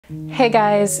Hey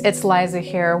guys, it's Liza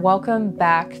here. Welcome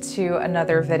back to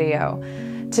another video.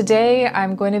 Today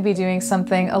I'm going to be doing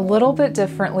something a little bit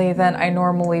differently than I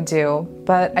normally do,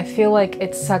 but I feel like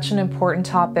it's such an important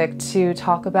topic to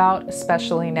talk about,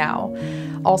 especially now.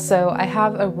 Also, I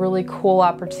have a really cool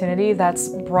opportunity that's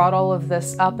brought all of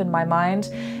this up in my mind,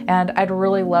 and I'd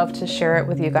really love to share it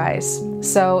with you guys.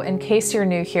 So in case you're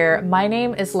new here, my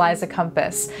name is Liza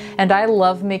Compass, and I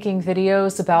love making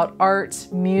videos about art,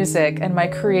 music, and my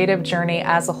creative journey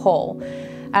as a whole.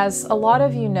 As a lot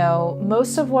of you know,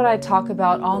 most of what I talk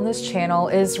about on this channel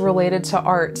is related to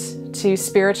art, to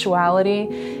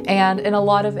spirituality, and in a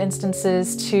lot of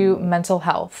instances to mental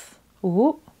health.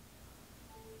 Ooh.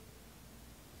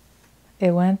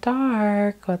 It went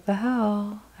dark. What the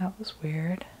hell? That was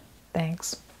weird.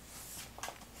 Thanks.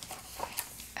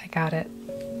 I got it.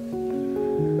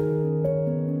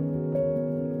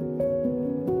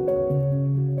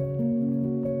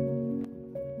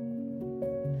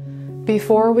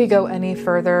 Before we go any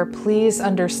further, please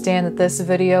understand that this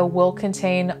video will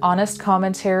contain honest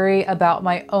commentary about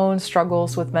my own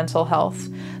struggles with mental health.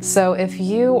 So if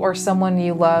you or someone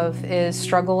you love is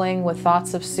struggling with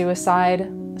thoughts of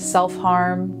suicide,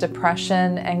 self-harm,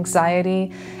 depression,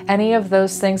 anxiety, any of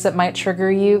those things that might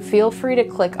trigger you, feel free to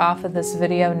click off of this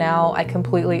video now. I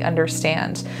completely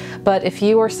understand. But if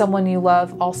you or someone you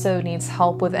love also needs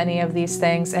help with any of these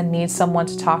things and needs someone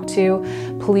to talk to,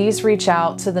 please reach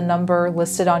out to the number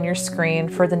listed on your screen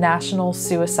for the National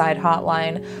Suicide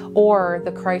Hotline or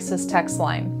the Crisis Text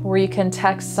Line, where you can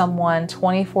text someone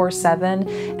 24/7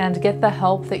 and get the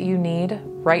help that you need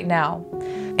right now.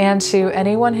 And to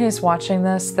anyone who's watching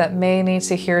this that may need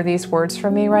to hear these words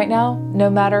from me right now,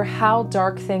 no matter how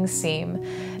dark things seem,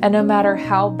 and no matter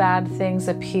how bad things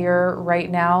appear right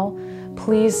now,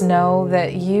 please know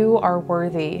that you are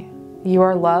worthy, you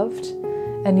are loved,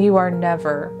 and you are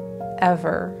never,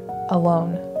 ever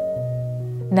alone.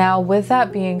 Now, with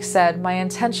that being said, my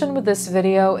intention with this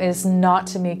video is not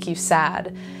to make you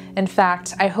sad. In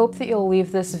fact, I hope that you'll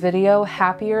leave this video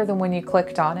happier than when you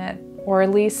clicked on it. Or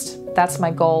at least that's my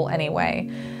goal anyway.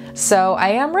 So I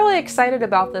am really excited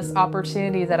about this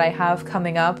opportunity that I have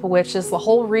coming up, which is the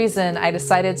whole reason I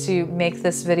decided to make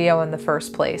this video in the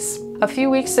first place. A few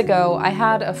weeks ago, I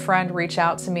had a friend reach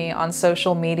out to me on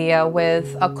social media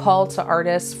with a call to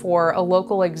artists for a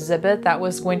local exhibit that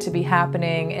was going to be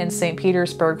happening in St.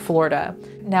 Petersburg, Florida.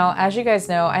 Now, as you guys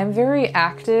know, I'm very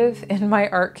active in my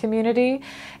art community,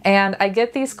 and I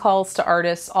get these calls to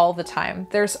artists all the time.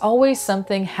 There's always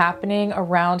something happening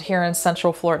around here in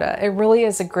Central Florida. It really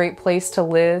is a great place to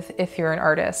live if you're an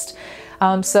artist.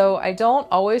 So I don't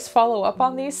always follow up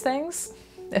on these things,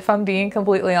 if I'm being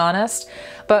completely honest.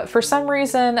 But for some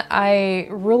reason, I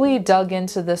really dug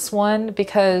into this one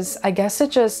because I guess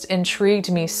it just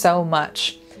intrigued me so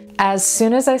much. As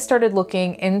soon as I started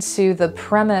looking into the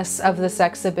premise of this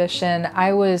exhibition,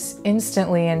 I was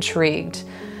instantly intrigued.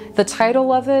 The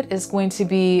title of it is going to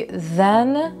be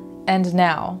Then and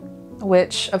Now,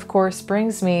 which of course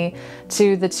brings me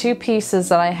to the two pieces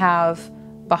that I have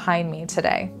behind me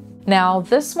today. Now,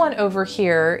 this one over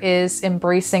here is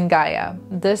Embracing Gaia.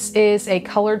 This is a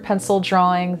colored pencil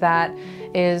drawing that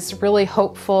is really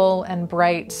hopeful and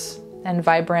bright and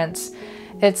vibrant.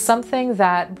 It's something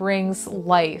that brings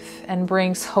life and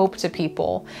brings hope to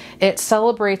people. It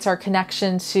celebrates our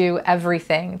connection to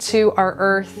everything, to our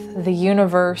earth, the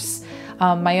universe,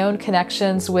 my own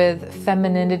connections with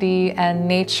femininity and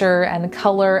nature and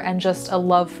color and just a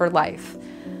love for life.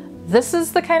 This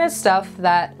is the kind of stuff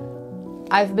that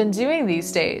I've been doing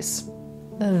these days.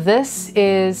 This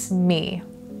is me,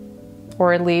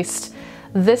 or at least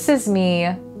this is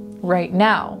me right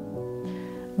now.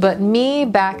 But me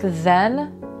back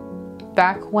then,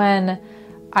 back when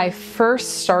I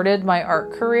first started my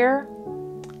art career,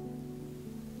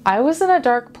 I was in a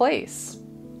dark place.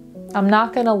 I'm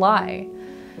not gonna lie.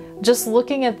 Just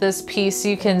looking at this piece,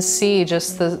 you can see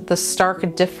just the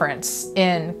stark difference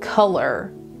in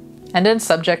color and in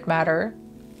subject matter.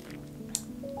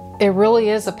 It really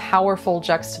is a powerful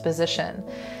juxtaposition.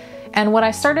 And when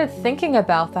I started thinking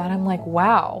about that, I'm like,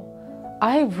 wow,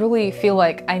 I really feel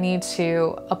like I need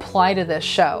to apply to this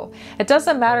show. It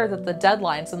doesn't matter that the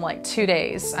deadline's in like 2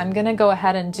 days. I'm gonna go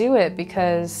ahead and do it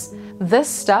because this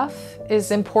stuff is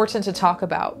important to talk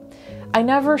about. I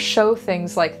never show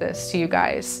things like this to you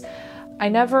guys. I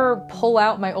never pull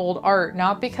out my old art,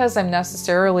 not because I'm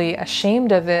necessarily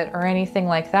ashamed of it or anything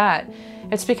like that.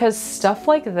 It's because stuff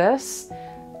like this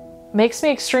makes me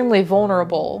extremely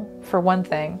vulnerable, for one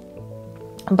thing.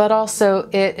 But also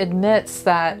it admits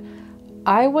that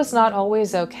I was not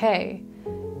always okay.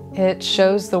 It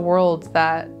shows the world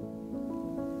that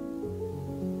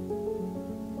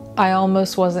I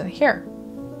almost wasn't here.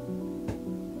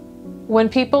 When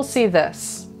people see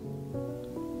this,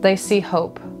 they see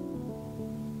hope,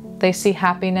 they see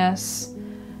happiness,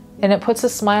 and it puts a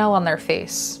smile on their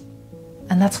face.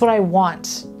 And that's what I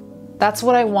want. That's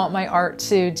what I want my art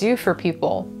to do for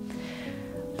people.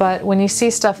 But when you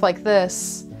see stuff like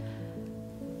this,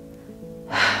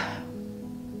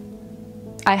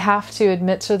 I have to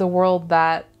admit to the world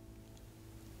that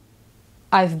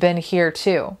I've been here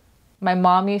too. My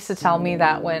mom used to tell me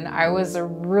that when I was a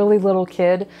really little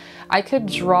kid, I could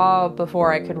draw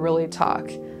before I could really talk.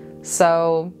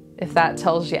 So if that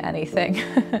tells you anything,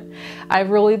 I've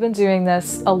really been doing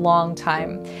this a long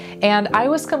time. And I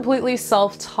was completely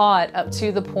self-taught up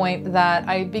to the point that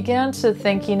I began to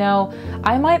think, you know,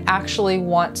 I might actually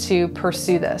want to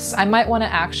pursue this. I might want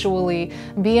to actually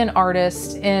be an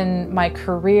artist in my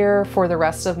career for the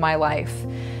rest of my life.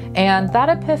 And that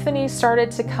epiphany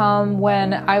started to come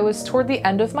when I was toward the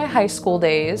end of my high school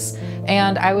days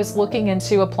and I was looking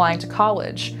into applying to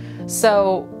college.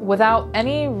 So without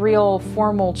any real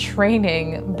formal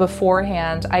training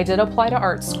beforehand, I did apply to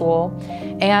art school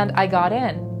and I got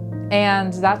in.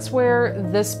 And that's where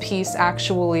this piece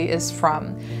actually is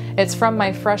from. It's from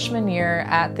my freshman year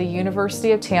at the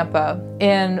University of Tampa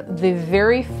in the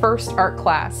very first art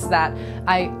class that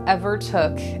I ever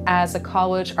took as a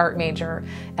college art major,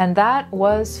 and that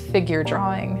was figure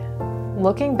drawing.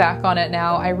 Looking back on it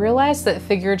now, I realized that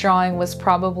figure drawing was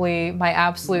probably my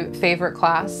absolute favorite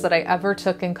class that I ever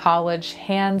took in college,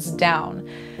 hands down.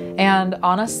 And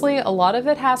honestly, a lot of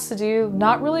it has to do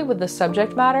not really with the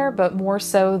subject matter, but more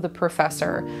so the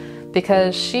professor,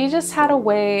 because she just had a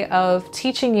way of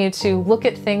teaching you to look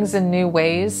at things in new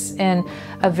ways in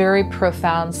a very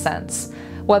profound sense,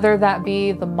 whether that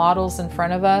be the models in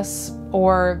front of us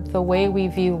or the way we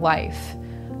view life.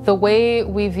 The way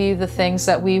we view the things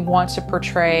that we want to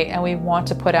portray and we want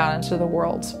to put out into the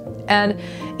world. And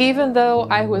even though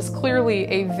I was clearly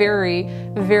a very,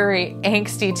 very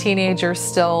angsty teenager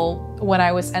still when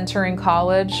I was entering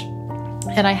college,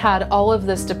 and I had all of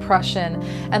this depression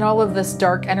and all of this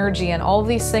dark energy and all of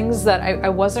these things that I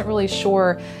wasn't really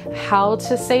sure how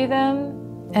to say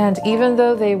them. And even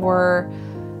though they were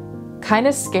kind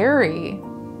of scary,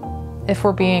 if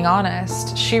we're being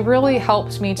honest, she really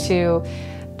helped me to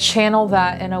channel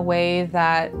that in a way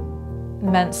that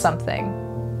meant something.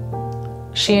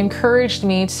 She encouraged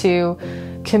me to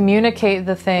communicate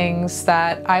the things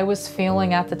that I was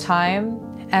feeling at the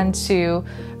time and to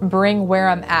bring where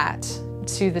I'm at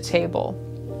to the table.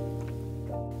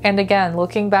 And again,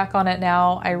 looking back on it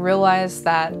now, I realized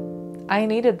that I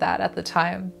needed that at the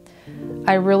time.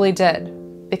 I really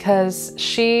did, because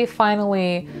she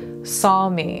finally saw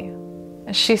me.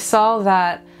 She saw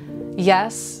that,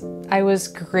 yes, I was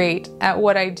great at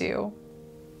what I do,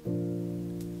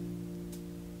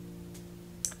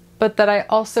 but that I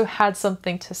also had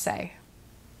something to say.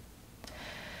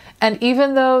 And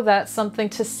even though that something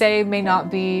to say may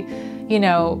not be, you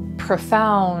know,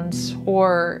 profound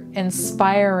or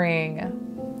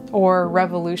inspiring or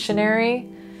revolutionary,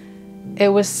 it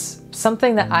was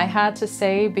something that I had to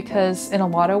say because in a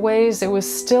lot of ways it was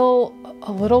still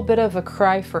a little bit of a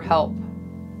cry for help.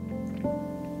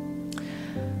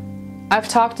 I've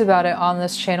talked about it on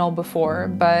this channel before,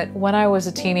 but when I was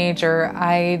a teenager,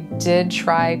 I did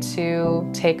try to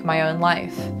take my own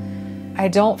life. I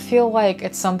don't feel like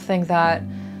it's something that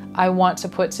I want to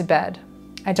put to bed.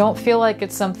 I don't feel like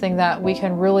it's something that we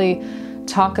can really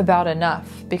talk about enough,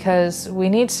 because we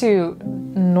need to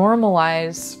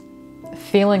normalize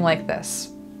feeling like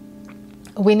this.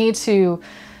 We need to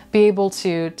be able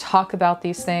to talk about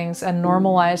these things and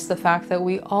normalize the fact that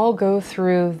we all go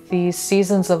through these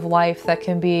seasons of life that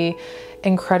can be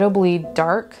incredibly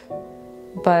dark,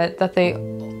 but that they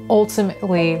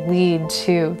ultimately lead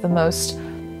to the most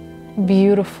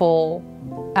beautiful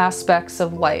aspects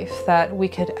of life that we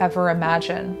could ever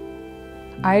imagine.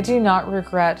 I do not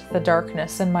regret the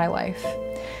darkness in my life,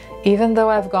 even though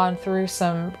I've gone through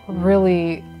some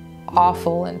really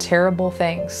awful and terrible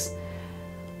things.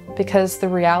 Because the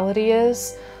reality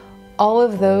is, all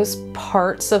of those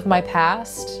parts of my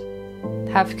past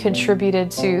have contributed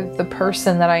to the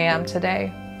person that I am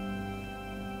today.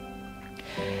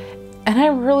 And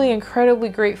I'm really incredibly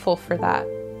grateful for that.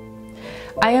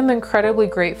 I am incredibly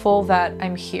grateful that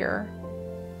I'm here.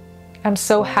 I'm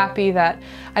so happy that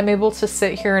I'm able to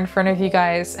sit here in front of you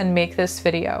guys and make this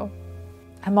video.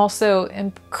 I'm also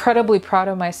incredibly proud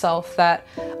of myself that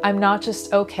I'm not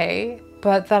just okay,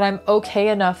 but that I'm okay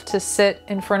enough to sit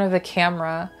in front of a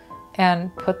camera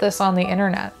and put this on the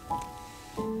internet.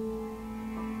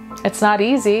 It's not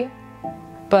easy,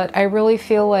 but I really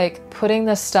feel like putting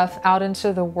this stuff out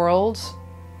into the world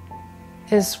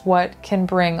is what can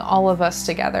bring all of us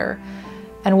together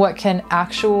and what can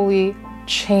actually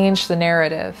change the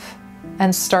narrative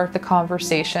and start the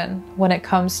conversation when it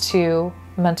comes to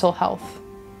mental health.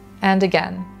 And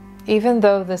again, even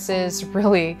though this is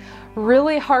really,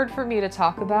 really hard for me to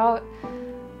talk about,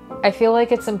 I feel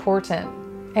like it's important,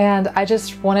 and I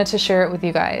just wanted to share it with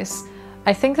you guys.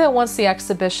 I think that once the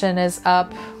exhibition is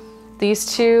up, these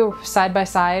two side by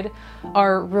side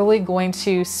are really going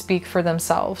to speak for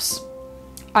themselves.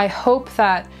 I hope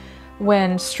that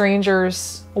when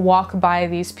strangers walk by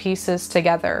these pieces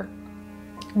together,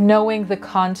 knowing the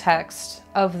context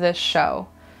of this show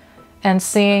and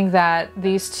seeing that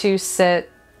these two sit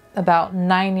about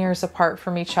 9 years apart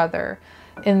from each other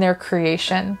in their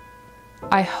creation,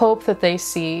 I hope that they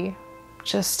see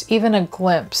just even a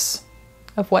glimpse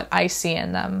of what I see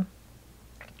in them.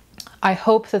 I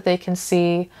hope that they can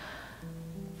see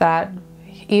that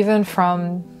even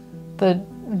from the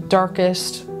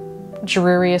darkest,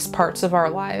 dreariest parts of our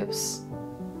lives,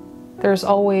 there's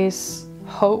always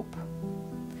hope.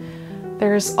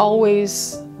 There's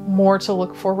always more to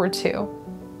look forward to.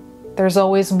 There's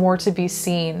always more to be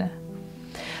seen.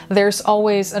 There's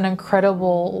always an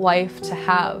incredible life to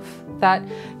have that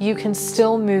you can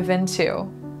still move into.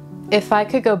 If I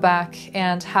could go back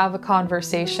and have a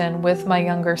conversation with my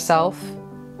younger self,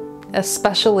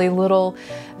 especially little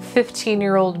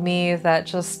 15-year-old me that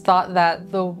just thought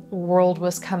that the world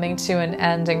was coming to an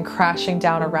end and crashing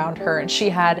down around her, and she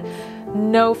had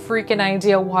no freaking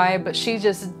idea why, but she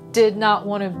just did not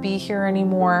want to be here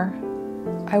anymore,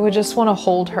 I would just want to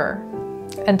hold her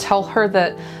and tell her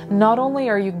that not only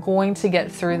are you going to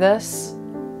get through this,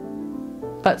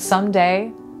 but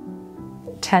someday,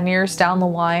 10 years down the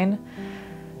line,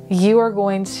 you are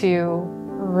going to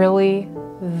really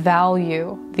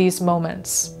value these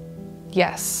moments.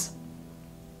 Yes,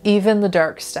 even the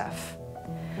dark stuff.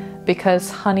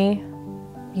 Because honey,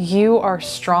 you are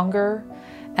stronger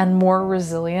and more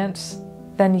resilient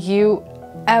than you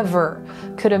ever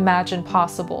could imagine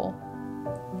possible.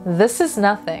 This is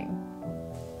nothing.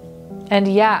 And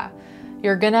yeah,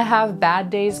 you're gonna have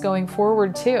bad days going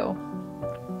forward too.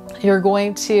 You're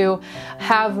going to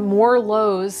have more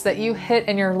lows that you hit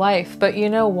in your life, but you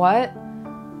know what?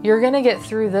 You're gonna get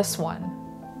through this one.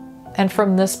 And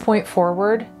from this point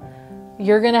forward,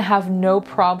 you're gonna have no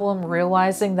problem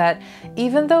realizing that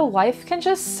even though life can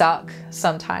just suck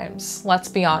sometimes, let's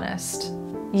be honest,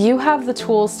 you have the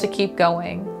tools to keep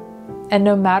going. And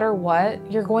no matter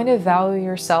what, you're going to value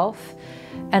yourself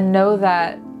and know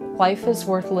that life is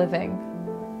worth living.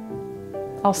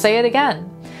 I'll say it again.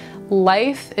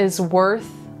 Life is worth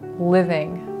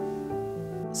living.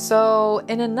 So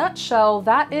in a nutshell,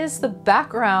 that is the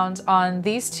background on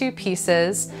these two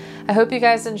pieces. I hope you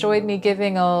guys enjoyed me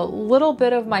giving a little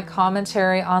bit of my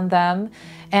commentary on them.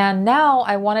 And now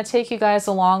I want to take you guys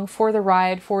along for the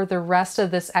ride for the rest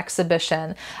of this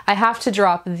exhibition. I have to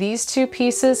drop these two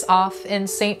pieces off in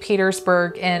St.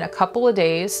 Petersburg in a couple of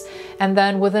days, and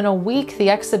then within a week the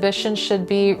exhibition should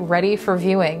be ready for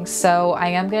viewing. So I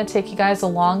am going to take you guys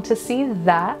along to see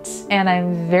that, and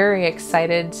I'm very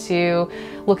excited to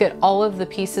look at all of the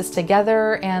pieces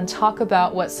together and talk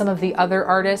about what some of the other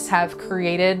artists have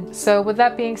created. So with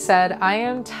that being said, I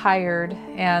am tired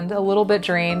and a little bit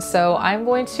drained, so I'm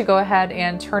going to go ahead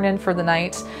and turn in for the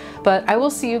night. But I will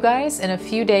see you guys in a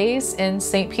few days in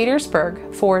St.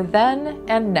 Petersburg for Then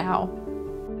and Now.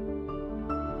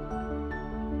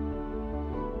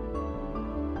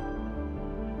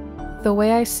 The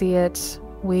way I see it,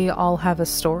 we all have a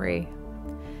story.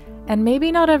 And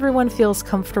maybe not everyone feels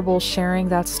comfortable sharing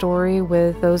that story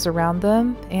with those around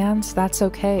them, and that's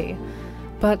okay.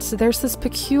 But there's this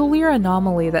peculiar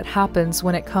anomaly that happens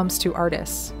when it comes to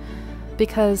artists.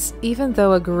 Because even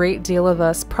though a great deal of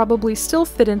us probably still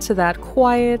fit into that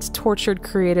quiet, tortured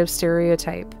creative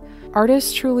stereotype,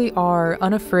 artists truly are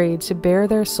unafraid to bare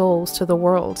their souls to the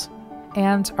world.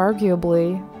 And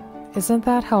arguably, isn't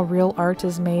that how real art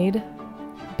is made?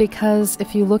 Because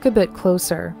if you look a bit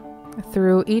closer,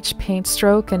 through each paint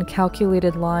stroke and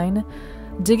calculated line,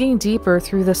 digging deeper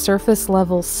through the surface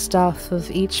level stuff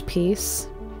of each piece,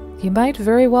 you might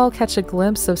very well catch a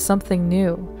glimpse of something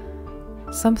new,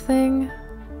 something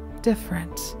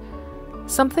different,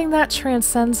 something that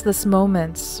transcends this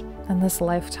moment and this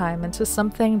lifetime into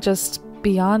something just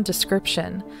beyond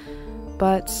description.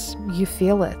 But you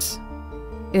feel it.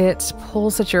 It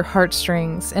pulls at your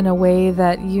heartstrings in a way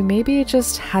that you maybe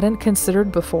just hadn't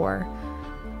considered before.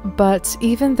 But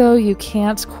even though you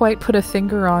can't quite put a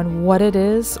finger on what it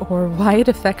is or why it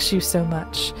affects you so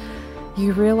much,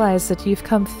 you realize that you've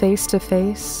come face to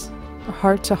face,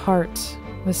 heart to heart,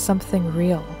 with something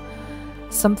real,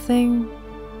 something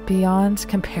beyond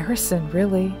comparison,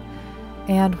 really.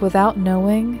 And without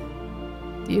knowing,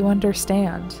 you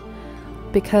understand.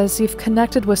 Because you've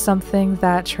connected with something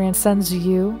that transcends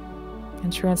you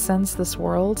and transcends this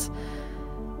world,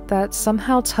 that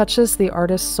somehow touches the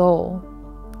artist's soul,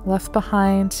 left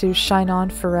behind to shine on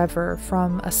forever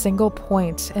from a single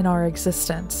point in our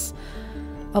existence.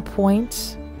 A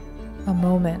point, a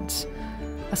moment,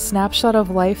 a snapshot of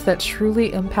life that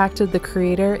truly impacted the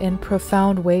creator in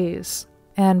profound ways.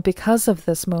 And because of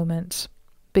this moment,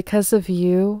 because of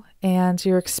you and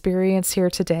your experience here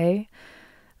today,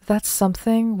 that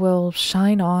something will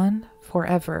shine on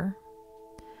forever.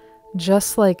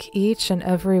 Just like each and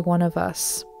every one of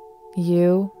us,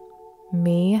 you,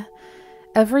 me,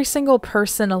 every single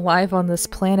person alive on this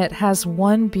planet has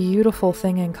one beautiful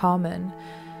thing in common.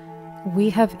 We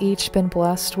have each been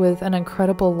blessed with an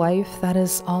incredible life that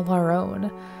is all our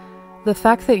own. The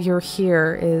fact that you're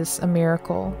here is a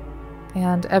miracle.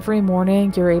 And every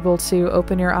morning you're able to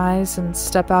open your eyes and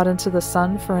step out into the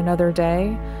sun for another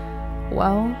day,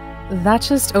 well, that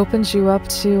just opens you up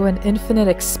to an infinite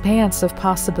expanse of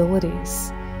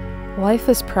possibilities. Life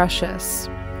is precious,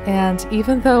 and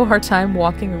even though our time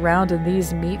walking around in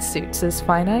these meat suits is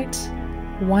finite,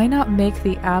 why not make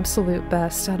the absolute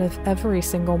best out of every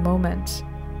single moment?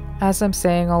 As I'm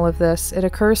saying all of this, it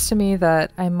occurs to me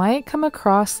that I might come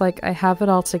across like I have it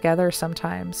all together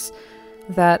sometimes,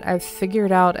 that I've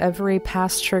figured out every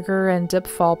past trigger and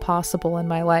dipfall possible in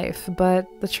my life, but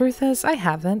the truth is I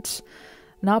haven't.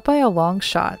 Not by a long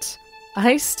shot.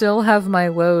 I still have my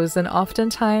lows, and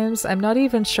oftentimes I'm not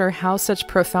even sure how such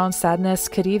profound sadness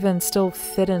could even still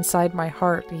fit inside my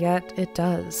heart, yet it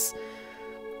does.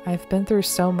 I've been through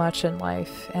so much in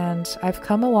life, and I've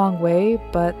come a long way,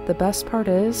 but the best part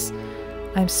is,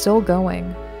 I'm still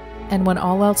going. And when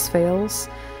all else fails,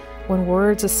 when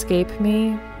words escape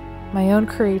me, my own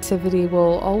creativity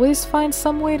will always find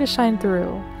some way to shine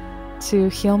through, to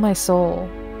heal my soul,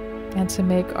 and to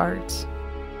make art.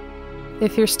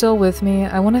 If you're still with me,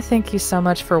 I want to thank you so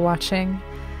much for watching.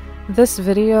 This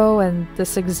video and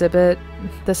this exhibit,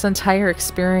 this entire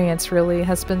experience really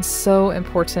has been so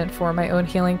important for my own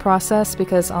healing process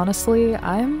because honestly,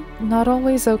 I'm not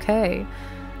always okay,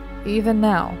 even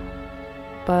now.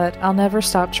 But I'll never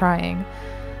stop trying.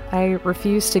 I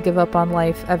refuse to give up on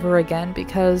life ever again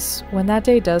because when that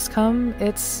day does come,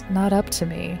 it's not up to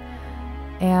me.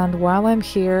 And while I'm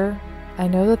here, I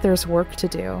know that there's work to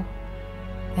do.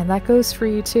 And that goes for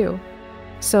you too.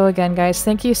 So again, guys,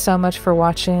 thank you so much for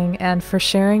watching and for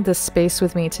sharing this space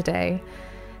with me today.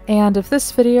 And if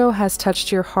this video has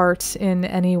touched your heart in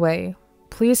any way,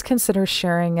 please consider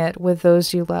sharing it with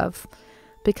those you love,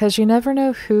 because you never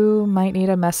know who might need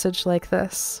a message like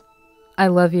this. I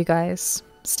love you guys.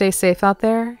 Stay safe out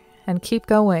there and keep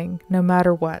going no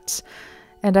matter what.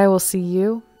 And I will see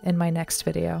you in my next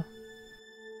video.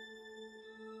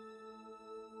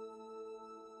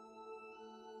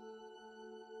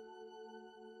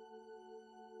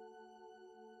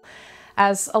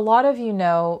 As a lot of you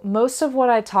know, most of what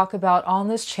I talk about on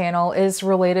this channel is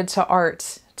related to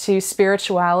art, to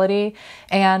spirituality,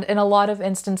 and in a lot of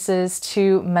instances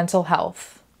to mental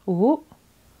health. Ooh.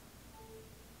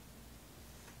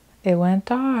 It went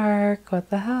dark.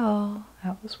 What the hell?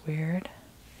 That was weird.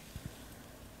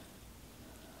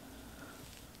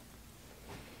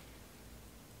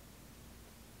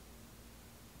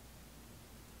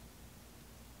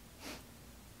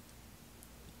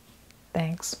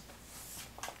 Thanks.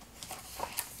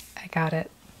 I got it.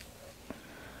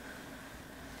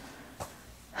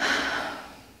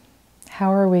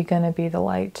 How are we going to be the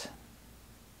light?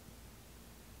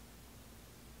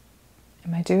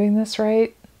 Am I doing this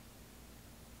right?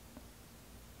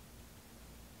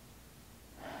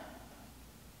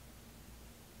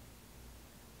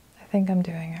 I think I'm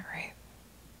doing it right.